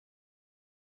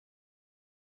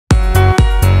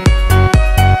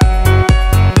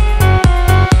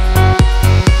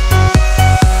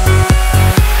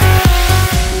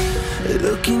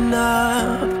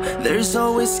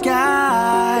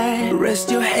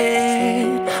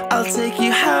head, I'll take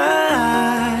you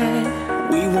high.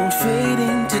 We won't fade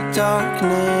into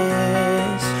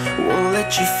darkness, won't let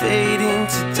you fade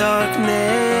into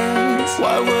darkness.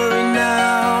 Why worry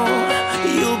now?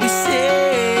 You'll be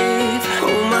safe.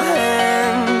 Hold my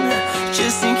hand,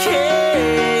 just in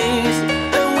case.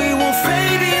 And we won't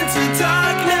fade into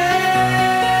darkness,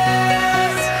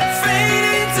 fade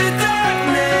into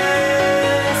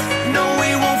darkness. No, we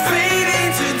won't fade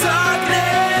into darkness,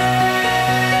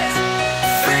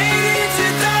 fade into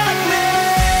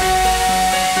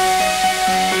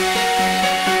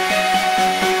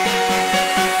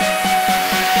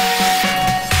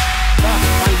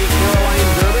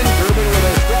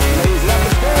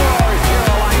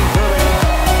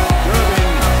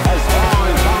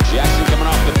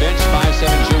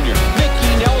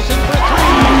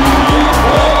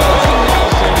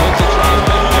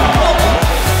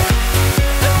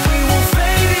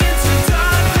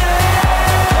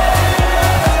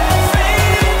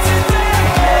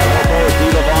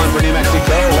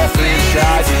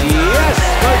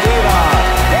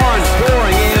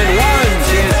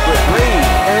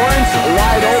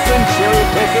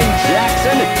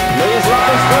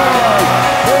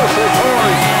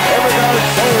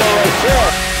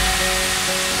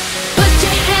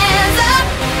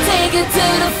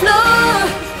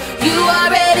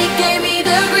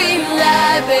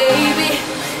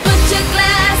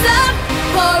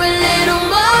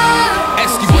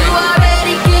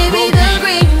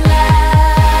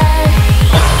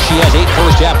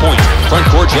Jab points. Front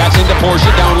court, Jackson to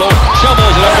Portia, down low,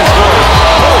 shovels it up and scores.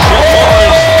 Portia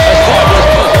Barnes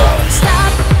established puzzle.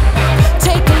 Stop,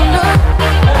 take a look,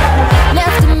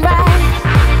 left and right.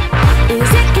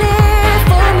 Is it clear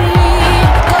for me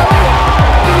to go?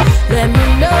 Let me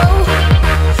know.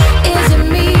 Is it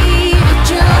me that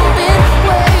you've been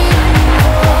waiting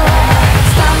for?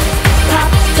 Stop, pop,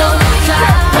 don't try,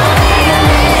 hold me a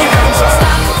minute.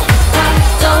 Stop, pop,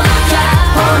 don't try,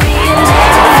 hold me a minute.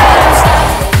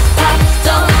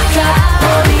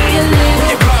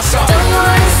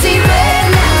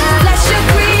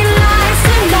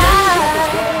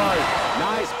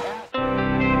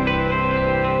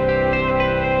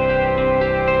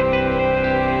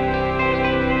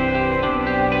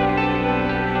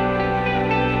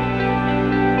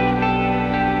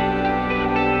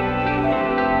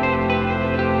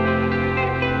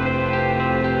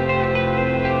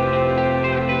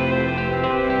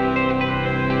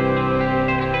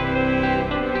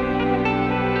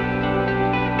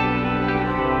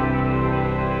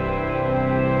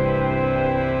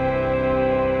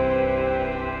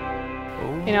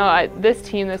 You know, this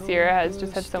team this year has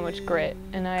just had so much grit,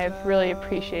 and I have really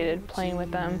appreciated playing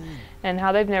with them and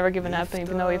how they've never given up,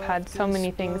 even though we've had so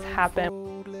many things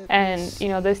happen. And, you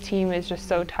know, this team is just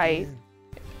so tight.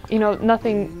 You know,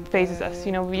 nothing phases us.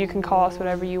 You know, you can call us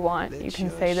whatever you want. You can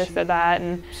say this or that,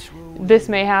 and this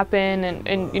may happen,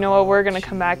 and you know what, we're going to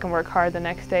come back and work hard the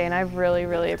next day, and I've really,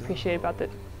 really appreciated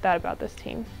that about this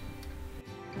team.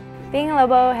 Being a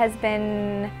Lobo has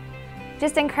been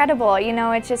just incredible. You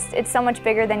know, it's so much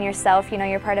bigger than yourself. You know,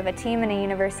 you're part of a team and a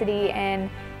university,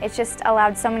 and it's just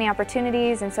allowed so many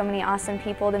opportunities and so many awesome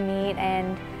people to meet,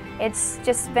 and it's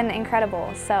just been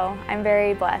incredible. So I'm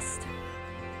very blessed.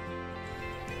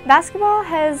 Basketball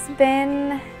has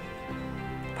been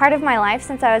part of my life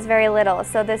since I was very little,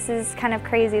 so this is kind of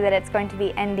crazy that it's going to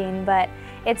be ending, but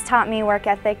it's taught me work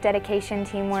ethic, dedication,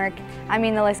 teamwork. I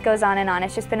mean, the list goes on and on.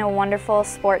 It's just been a wonderful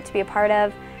sport to be a part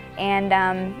of, and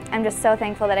I'm just so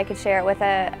thankful that I could share it with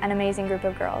an amazing group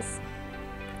of girls.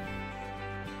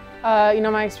 You know,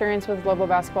 my experience with Lobo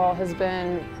basketball has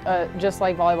been, just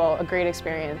like volleyball, a great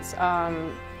experience.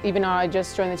 Even though I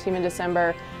just joined the team in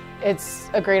December, it's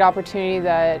a great opportunity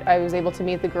that I was able to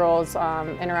meet the girls,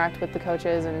 interact with the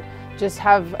coaches, and just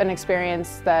have an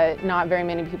experience that not very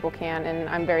many people can, and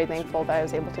I'm very thankful that I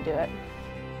was able to do it.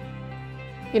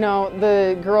 You know,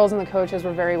 the girls and the coaches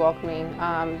were very welcoming.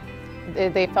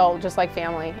 They felt just like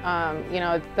family. You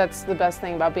know, that's the best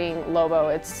thing about being Lobo.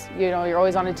 It's, you know, you're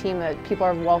always on a team that people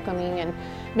are welcoming and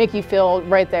make you feel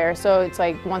right there. So it's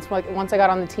like once I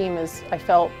got on the team, I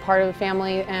felt part of the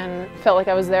family and felt like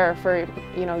I was there for,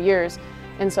 you know, years.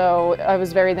 And so I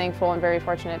was very thankful and very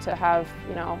fortunate to have,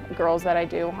 you know, girls that I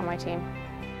do on my team.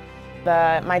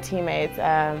 My teammates,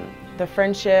 the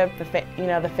friendship, you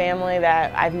know, the family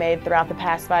that I've made throughout the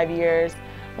past 5 years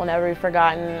will never be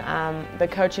forgotten. The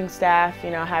coaching staff, you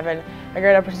know, having a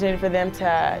great opportunity for them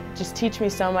to just teach me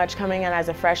so much coming in as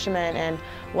a freshman and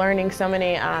learning so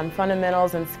many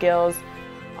fundamentals and skills.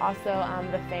 Also,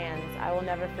 the fans, I will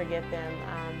never forget them.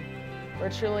 we're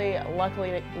truly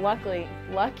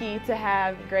lucky to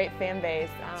have a great fan base.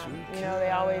 You know,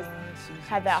 they always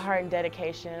had that heart and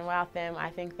dedication, and without them, I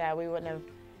think that we wouldn't have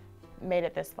made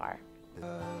it this far.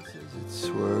 As it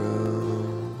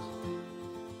swirls,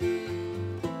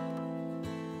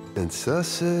 it's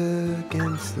us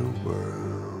against the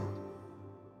world.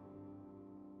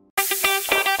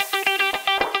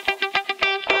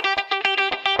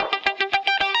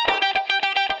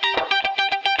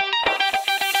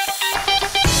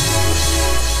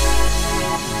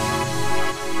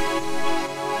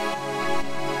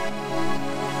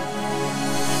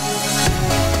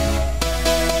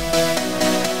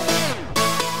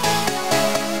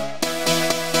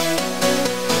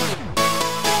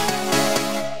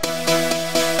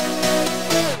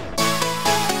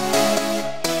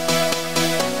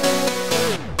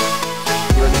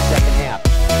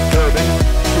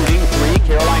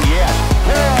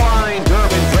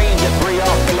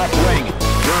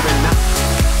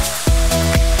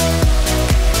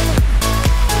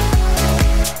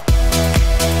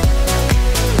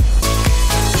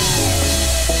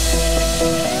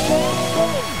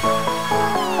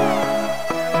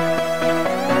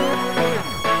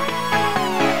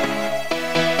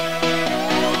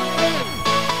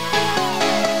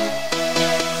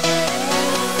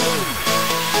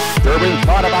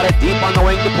 Thought about it deep on the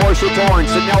wing to Portia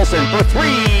Torrance to Nelson for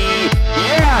three.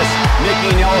 Yes!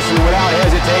 Nikki Nelson without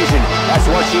hesitation. That's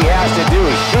what she has to do,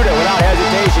 is shoot it without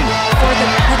hesitation. For the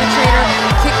penetrator,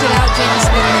 kicked it out, Jamie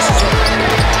Smith misses it.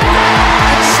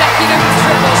 Consecutive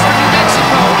triples for New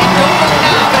Mexico. And don't go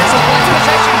now, but it's a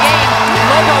one-possession game.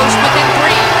 Lobos within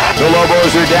three. The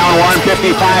Lobos are down 1,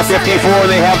 55-54.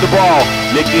 They have the ball.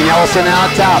 Nikki Nelson out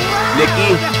top.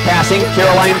 Nikki passing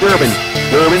Caroline Durbin.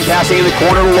 Durbin passing in the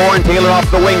corner to Lauren Taylor off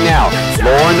the wing now.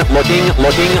 Lauren looking.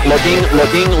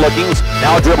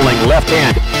 Now dribbling, left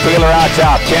hand. Taylor out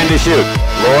top, 10 to shoot.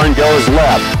 Lauren goes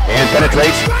left and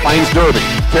penetrates, finds Durbin.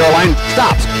 Caroline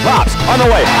stops, pops, on the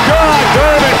way. Good,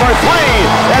 Durbin for three.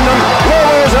 And the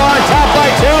Lobos are on top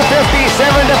by 2,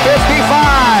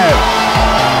 57-55.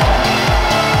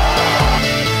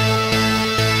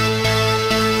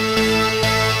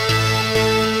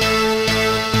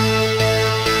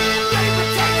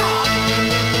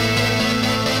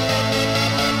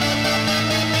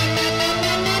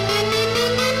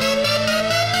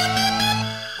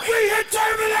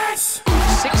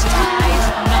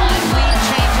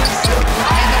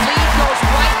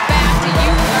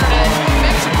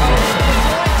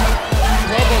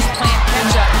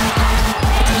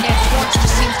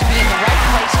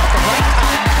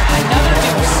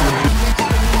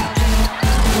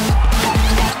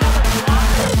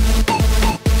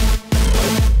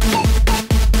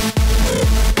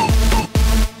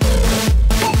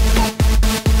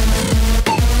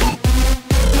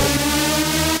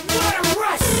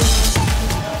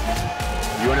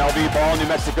 Ball. New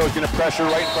Mexico is going to pressure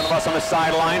right in front of us on the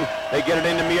sideline. They get it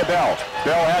into Mia Bell.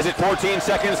 Bell has it, 14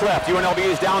 seconds left. UNLV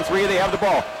is down 3. They have the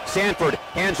ball. Sanford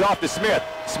hands off to Smith.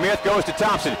 Smith goes to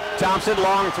Thompson. Thompson,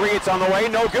 long 3. It's on the way.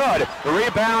 No good. The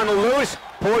rebound loose.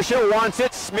 Portia wants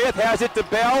it. Smith has it to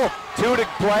Bell. 2 to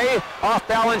play. Off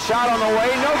balance shot on the way.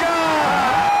 No good.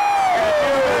 And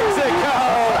New Mexico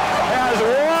has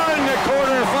won the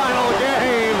quarterfinal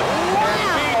game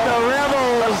and beat the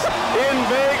Rebels in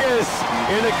Vegas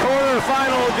in the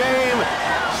quarterfinal game,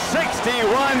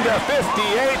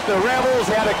 61-58. The Rebels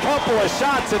had a couple of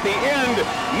shots at the end.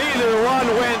 Neither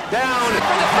one went down.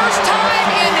 For the first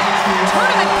time in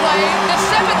tournament play, the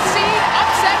 7th seed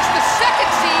upsets the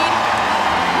 2nd seed.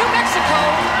 New Mexico,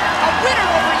 a winner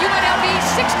over UNLV,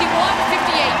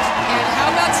 61-58. And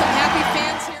how about some happy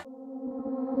fans here?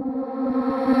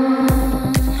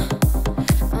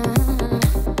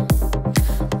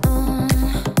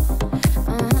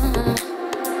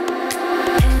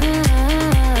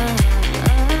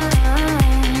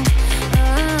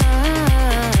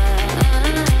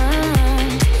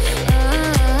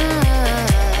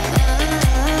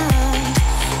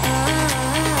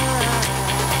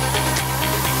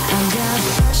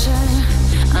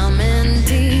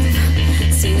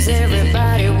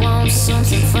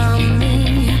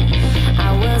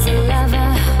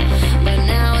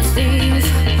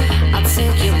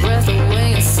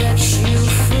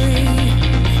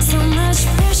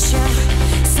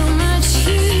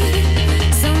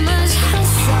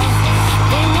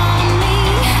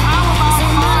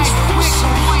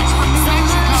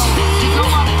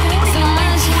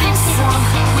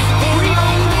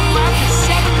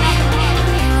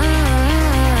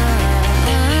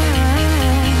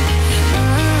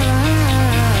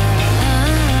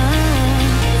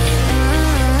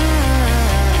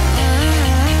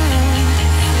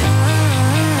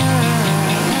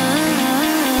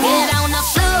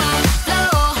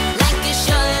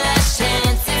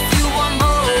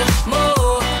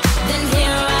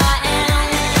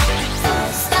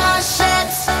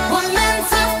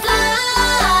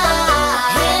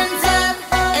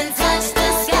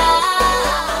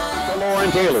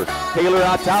 on Taylor. Taylor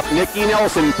out top, Nikki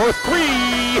Nelson for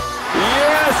three.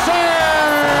 Yes, sir!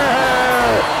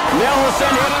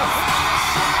 Nelson hit it.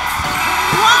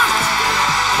 Blocked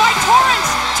by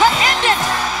Torrance to end it.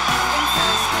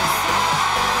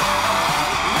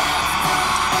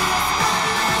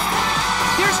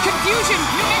 There's confusion.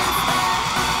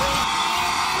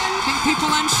 I think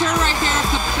people unsure right there if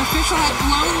the official had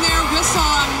blown their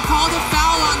whistle and called a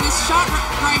foul on this shot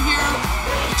right here.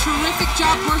 A terrific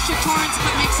job, Portia Torrance,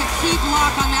 but makes a key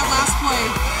block on that last play.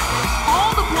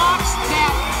 All the blocks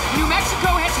that New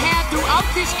Mexico has had throughout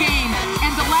this game,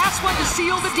 and the last one to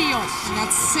seal the deal. And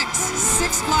that's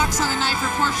six blocks on the night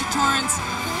for Portia Torrance.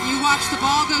 You watch, the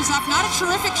ball goes up, not a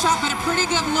terrific shot, but a pretty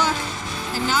good look,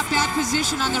 and not bad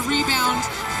position on the rebound.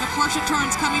 But Portia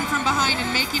Torrance coming from behind and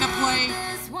making a play.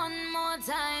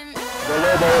 The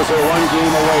Lobos are one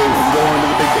game away from going to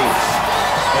the big dance.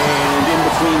 And in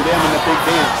between them and the big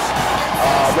dance,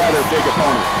 a rather big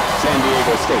opponent, San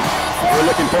Diego State. We're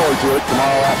looking forward to it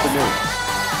tomorrow afternoon.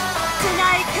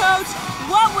 Tonight, Coach,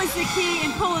 what was the key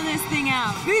in pulling this thing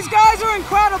out? These guys are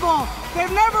incredible. They've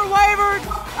never wavered.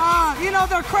 You know,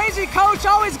 their crazy coach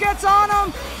always gets on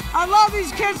them. I love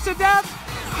these kids to death.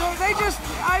 They just,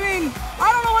 I mean, I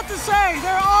don't know what to say.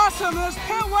 They're awesome. This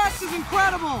Pitt West is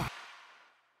incredible.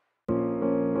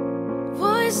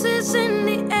 Voices in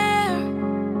the air,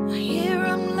 I hear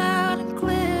them loud and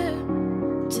clear,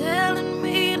 telling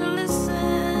me to listen.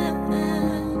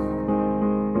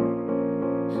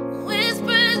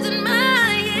 Whispers in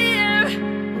my ear,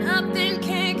 nothing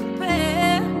can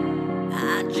compare.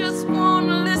 I just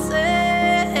wanna listen.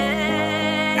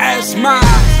 As my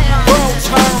world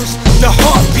turns, the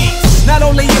heart beats, not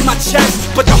only in my chest,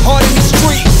 but the heart in the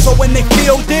street. So when they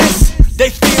feel this, they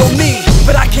feel me,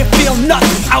 but I can't feel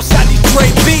nothing outside these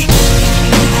Dre beats.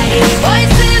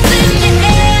 Voices in the air.